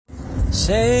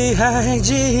谁还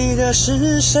记得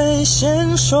是谁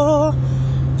先说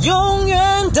永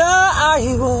远的爱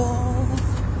我？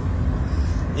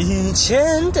以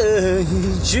前的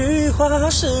一句话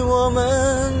是我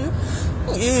们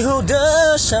以后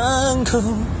的伤口，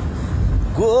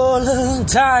过了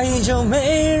太久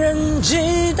没人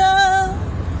记得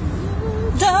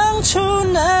当初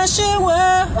那些温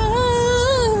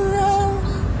柔。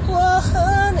我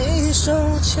和你手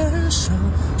牵手，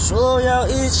说要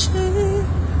一起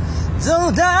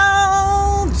走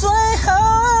到最